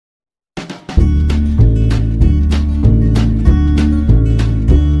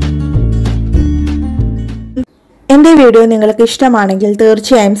എൻ്റെ വീഡിയോ നിങ്ങൾക്ക് ഇഷ്ടമാണെങ്കിൽ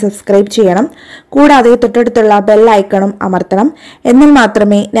തീർച്ചയായും സബ്സ്ക്രൈബ് ചെയ്യണം. കൂടാതെ തൊട്ടടുത്തുള്ള ബെൽ ഐക്കണും അമർത്തണം. എന്നാൽ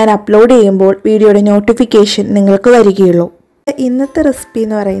മാത്രമേ ഞാൻ അപ്ലോഡ് ചെയ്യുമ്പോൾ വീഡിയോയുടെ നോട്ടിഫിക്കേഷൻ നിങ്ങൾക്ക് വരികയുള്ളൂ. ഇന്നത്തെ റെസിപ്പി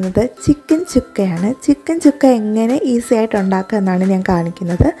എന്ന് പറയുന്നത് ചിക്കൻ ചുക്കയാണ്. ചിക്കൻ ചുക്ക എങ്ങനെ ഈസി ആയിട്ട് ഉണ്ടാക്കുക എന്നാണ് ഞാൻ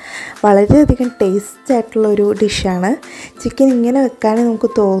കാണിക്കുന്നത്. വളരെയധികം ടേസ്റ്റ് ആയിട്ടുള്ളൊരു ഡിഷാണ്. ചിക്കൻ ഇങ്ങനെ വെക്കാനേ നമുക്ക്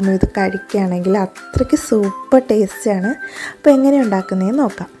തോന്നും, ഇത് കഴിക്കുകയാണെങ്കിൽ അത്രയ്ക്ക് സൂപ്പർ ടേസ്റ്റാണ്. അപ്പോൾ എങ്ങനെ ഉണ്ടാക്കുന്നതെന്ന്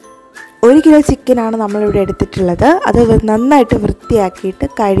നോക്കാം. 1 കിലോ ചിക്കനാണ് നമ്മളിവിടെ എടുത്തിട്ടുള്ളത്. അത് നന്നായിട്ട് വൃത്തിയാക്കിയിട്ട്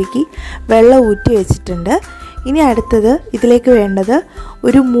കഴുകി വെള്ളം ഊറ്റി വെച്ചിട്ടുണ്ട്. ഇനി അടുത്തത് ഇതിലേക്ക് വേണ്ടത്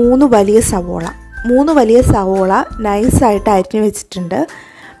ഒരു 3 വലിയ സവോള നൈസായിട്ട് അരിഞ്ഞ് വെച്ചിട്ടുണ്ട്.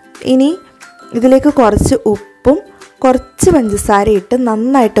 ഇനി ഇതിലേക്ക് കുറച്ച് ഉപ്പും കുറച്ച് പഞ്ചസാര ഇട്ട്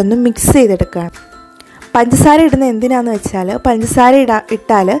നന്നായിട്ടൊന്ന് മിക്സ് ചെയ്തെടുക്കുകയാണ്. പഞ്ചസാര ഇടുന്നത് എന്തിനാണെന്ന് വെച്ചാൽ പഞ്ചസാര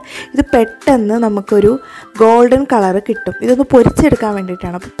ഇട്ടാൽ ഇത് പെട്ടെന്ന് നമുക്കൊരു ഗോൾഡൻ കളർ കിട്ടും. ഇതൊന്ന് പൊരിച്ചെടുക്കാൻ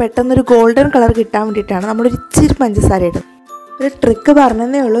വേണ്ടിയിട്ടാണ്. അപ്പോൾ പെട്ടെന്നൊരു ഗോൾഡൻ കളർ കിട്ടാൻ വേണ്ടിയിട്ടാണ് നമ്മളൊരു ഇച്ചിരി പഞ്ചസാര ഇടുന്നത്. ഒരു ട്രിക്ക്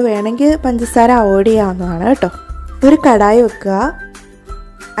പറഞ്ഞതേ ഉള്ളൂ, വേണമെങ്കിൽ പഞ്ചസാര അവോയ്ഡ് ചെയ്യാവുന്നതാണ് കേട്ടോ. ഒരു കടായി വെക്കുക,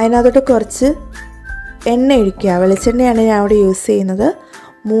 അതിനകത്തോട്ട് കുറച്ച് എണ്ണ ഒഴിക്കുക. വെളിച്ചെണ്ണയാണ് ഞാൻ ഇവിടെ യൂസ് ചെയ്യുന്നത്.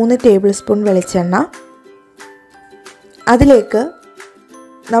 3 ടേബിൾ സ്പൂൺ വെളിച്ചെണ്ണ. അതിലേക്ക്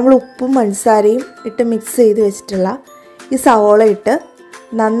നമ്മൾ ഉപ്പും പഞ്ചസാരയും ഇട്ട് മിക്സ് ചെയ്ത് വെച്ചിട്ടുള്ള ഈ സവോള ഇട്ട്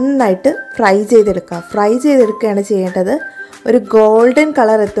നന്നായിട്ട് ഫ്രൈ ചെയ്തെടുക്കുകയാണ് ചെയ്യേണ്ടത്. ഒരു ഗോൾഡൻ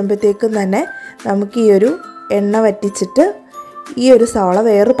കളർ എത്തുമ്പോഴത്തേക്കും തന്നെ നമുക്ക് ഈ ഒരു എണ്ണ വറ്റിച്ചിട്ട് ഈ ഒരു സവോള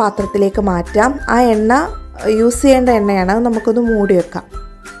വേറൊരു പാത്രത്തിലേക്ക് മാറ്റാം. ആ എണ്ണ യൂസ് ചെയ്യേണ്ട എണ്ണയാണ്, അത് നമുക്കൊന്ന് മൂടി വെക്കാം.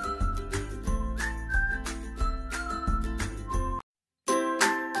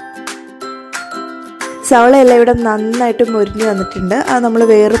 സവോള എല്ലാം ഇവിടെ നന്നായിട്ട് മുരിഞ്ഞ് വന്നിട്ടുണ്ട്. അത് നമ്മൾ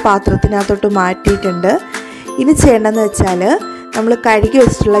വേറൊരു പാത്രത്തിനകത്തോട്ട് മാറ്റിയിട്ടുണ്ട്. ഇനി ചെയ്യേണ്ടതെന്ന് വെച്ചാൽ നമ്മൾ കഴുകി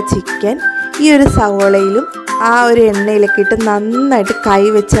വെച്ചിട്ടുള്ള ചിക്കൻ ഈ ഒരു സവോളയിലും ആ ഒരു എണ്ണയിലൊക്കെ ഇട്ട് നന്നായിട്ട് കൈ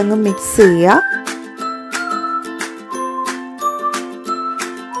വെച്ച് അങ്ങ് മിക്സ് ചെയ്യുക.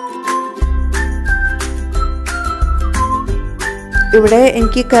 ഇവിടെ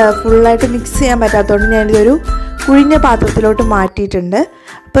എനിക്ക് ഫുള്ളായിട്ട് മിക്സ് ചെയ്യാൻ പറ്റാത്തതുകൊണ്ട് ഞാനിതൊരു കുഴിഞ്ഞ പാത്രത്തിലോട്ട് മാറ്റിയിട്ടുണ്ട്.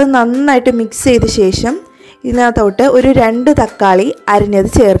 അപ്പോൾ നന്നായിട്ട് മിക്സ് ചെയ്ത ശേഷം ഇതിനകത്തോട്ട് ഒരു 2 തക്കാളി അരിഞ്ഞത്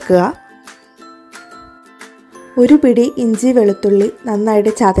ചേർക്കുക. ഒരു പിടി ഇഞ്ചി വെളുത്തുള്ളി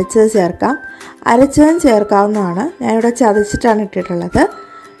നന്നായിട്ട് ചതച്ചത് ചേർക്കാം. അരച്ചതും ചേർക്കാവുന്നതാണ്. ഞാനിവിടെ ചതച്ചിട്ടാണ് ഇട്ടിട്ടുള്ളത്.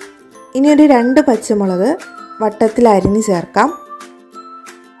 ഇനി ഒരു 2 പച്ചമുളക് വട്ടത്തിൽ അരിഞ്ഞ് ചേർക്കാം.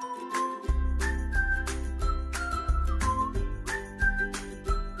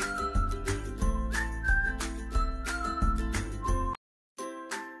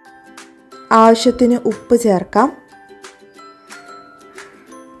 ആവശ്യത്തിന് ഉപ്പ് ചേർക്കാം.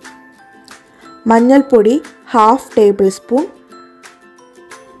 മഞ്ഞൾപ്പൊടി 1/2 ടേബിൾ സ്പൂൺ,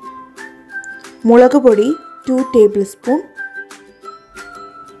 മുളക് പൊടി 2 ടേബിൾ സ്പൂൺ,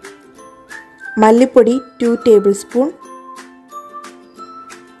 മല്ലിപ്പൊടി 2 ടേബിൾ സ്പൂൺ,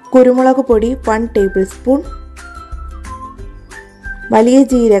 കുരുമുളക് പൊടി 1 ടേബിൾ സ്പൂൺ, വലിയ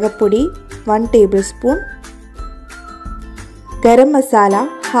ജീരകപ്പൊടി 1 table spoon, garam masala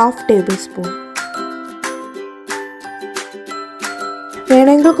 1/2 table spoon.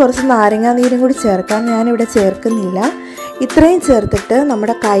 വേണമെങ്കിൽ കുറച്ച് നാരങ്ങാ നീരും കൂടി ചേർക്കാം. ഞാനിവിടെ ചേർക്കുന്നില്ല. ഇത്രയും ചേർത്തിട്ട്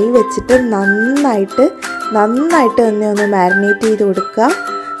നമ്മുടെ കൈ വെച്ചിട്ട് നന്നായിട്ട് തന്നെ ഒന്ന് മാരിനേറ്റ് ചെയ്ത് കൊടുക്കുക.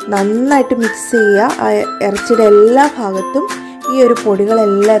 നന്നായിട്ട് മിക്സ് ചെയ്യുക. ഇറച്ചിയുടെ എല്ലാ ഭാഗത്തും ഈ ഒരു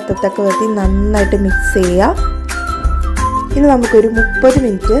പൊടികളെല്ലാം എത്തത്തക്ക വിധത്തിൽ നന്നായിട്ട് മിക്സ് ചെയ്യുക. ഇനി നമുക്കൊരു 30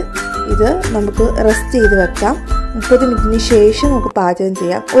 മിനിറ്റ് ഇത് നമുക്ക് റെസ്റ്റ് ചെയ്ത് വെക്കാം. 30 മിനിറ്റിന് ശേഷം നമുക്ക് പാചകം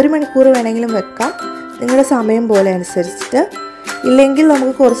ചെയ്യാം. 1 മണിക്കൂർ വേണമെങ്കിലും വെക്കാം, നിങ്ങളുടെ സമയം പോലെ അനുസരിച്ചിട്ട്. ഇല്ലെങ്കിൽ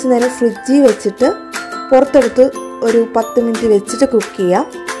നമുക്ക് കുറച്ച് നേരം ഫ്രിഡ്ജിൽ വെച്ചിട്ട് പുറത്തെടുത്ത് ഒരു 10 മിനിറ്റ് വെച്ചിട്ട് കുക്ക് ചെയ്യാം.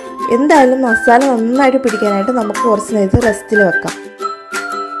 എന്തായാലും മസാല നന്നായിട്ട് പിടിക്കാനായിട്ട് നമുക്ക് കുറച്ച് നേരത്തെ റെസ്റ്റിൽ വെക്കാം.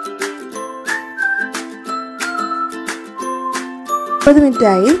 30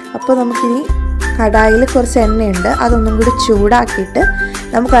 മിനിറ്റായി. അപ്പോൾ നമുക്കിനി കടായിൽ കുറച്ച് എണ്ണയുണ്ട്, അതൊന്നും കൂടി ചൂടാക്കിയിട്ട്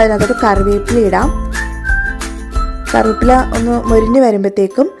നമുക്ക് അതിനകത്തോട്ട് കറിവേപ്പില ഇടാം. കറിവേപ്പില ഒന്ന് മൊരിഞ്ഞ്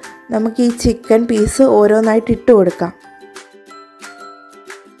വരുമ്പോഴത്തേക്കും നമുക്ക് ഈ ചിക്കൻ പീസ് ഓരോന്നായിട്ട് ഇട്ട് കൊടുക്കാം.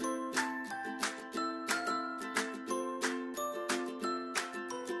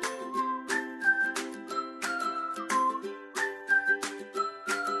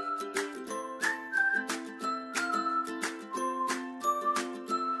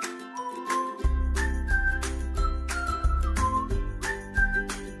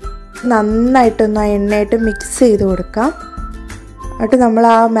 നന്നായിട്ടൊന്ന് ആ എണ്ണയായിട്ട് മിക്സ് ചെയ്ത് കൊടുക്കാം. എന്നിട്ട് നമ്മൾ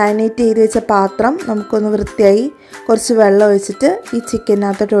ആ മാരിനേറ്റ് ചെയ്ത് വെച്ച പാത്രം നമുക്കൊന്ന് വൃത്തിയായി കുറച്ച് വെള്ളം ഒഴിച്ചിട്ട് ഈ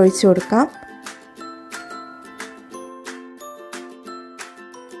ചിക്കനകത്തോട്ട് ഒഴിച്ച് കൊടുക്കാം.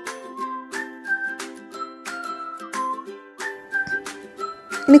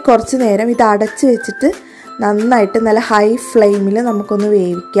 ഇനി കുറച്ച് നേരം ഇത് അടച്ച് വെച്ചിട്ട് നന്നായിട്ട് നല്ല ഹൈ ഫ്ലെയിമിൽ നമുക്കൊന്ന്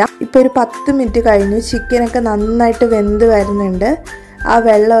വേവിക്കാം. ഇപ്പോൾ ഒരു 10 മിനിറ്റ് കഴിഞ്ഞു. ചിക്കനൊക്കെ നന്നായിട്ട് വെന്ത് വരുന്നുണ്ട്. ആ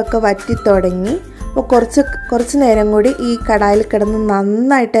വെള്ളമൊക്കെ വറ്റി തുടങ്ങി. അപ്പോൾ കുറച്ച് നേരം കൂടി ഈ കടായിൽ കിടന്ന്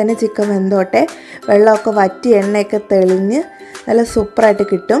നന്നായിട്ട് തന്നെ ചിക്കൻ വെന്തോട്ടെ. വെള്ളമൊക്കെ വറ്റി എണ്ണയൊക്കെ തെളിഞ്ഞ് നല്ല സൂപ്പറായിട്ട്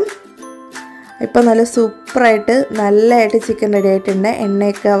കിട്ടും. ഇപ്പോൾ നല്ല സൂപ്പറായിട്ട് നല്ലതായിട്ട് ചിക്കൻ റെഡി ആയിട്ടുണ്ട്.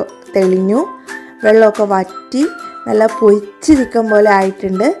 എണ്ണയൊക്കെ തെളിഞ്ഞു, വെള്ളമൊക്കെ വറ്റി നല്ല പൊരിച്ച് ചിക്കൻ പോലെ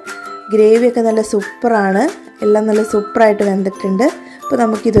ആയിട്ടുണ്ട്. ഗ്രേവിയൊക്കെ നല്ല സൂപ്പറാണ്. എല്ലാം നല്ല സൂപ്പറായിട്ട് വെന്തിട്ടുണ്ട്. അപ്പോൾ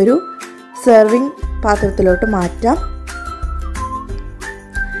നമുക്കിതൊരു സെർവിങ് പാത്രത്തിലോട്ട് മാറ്റാം.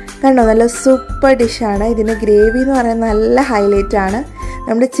 കണ്ടോ, നല്ല സൂപ്പർ ഡിഷാണ്. ഇതിന് ഗ്രേവി എന്ന് പറയുന്നത് നല്ല ഹൈലൈറ്റ് ആണ്.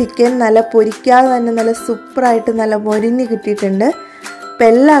 നമ്മുടെ ചിക്കൻ നല്ല പൊരിക്കാതെ തന്നെ നല്ല സൂപ്പറായിട്ട് നല്ല മൊരിഞ്ഞ് കിട്ടിയിട്ടുണ്ട്. അപ്പോൾ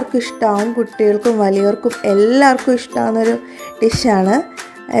എല്ലാവർക്കും ഇഷ്ടമാവും, കുട്ടികൾക്കും വലിയവർക്കും എല്ലാവർക്കും ഇഷ്ടമാവുന്നൊരു ഡിഷാണ്.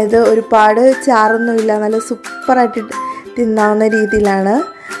 ഇത് ഒരുപാട് ചാറൊന്നുമില്ല, നല്ല സൂപ്പറായിട്ട് തിന്നാവുന്ന രീതിയിലാണ്.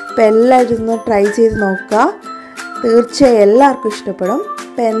 അപ്പോൾ എല്ലാവരും ഒന്ന് ട്രൈ ചെയ്ത് നോക്കുക. തീർച്ചയായും എല്ലാവർക്കും ഇഷ്ടപ്പെടും.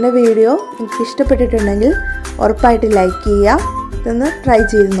 അപ്പോൾ എൻ്റെ വീഡിയോ എനിക്ക് ഇഷ്ടപ്പെട്ടിട്ടുണ്ടെങ്കിൽ ഉറപ്പായിട്ട് ലൈക്ക് ചെയ്യുക. ഇതൊന്ന് ട്രൈ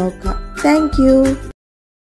ചെയ്ത് നോക്കുക. Thank you.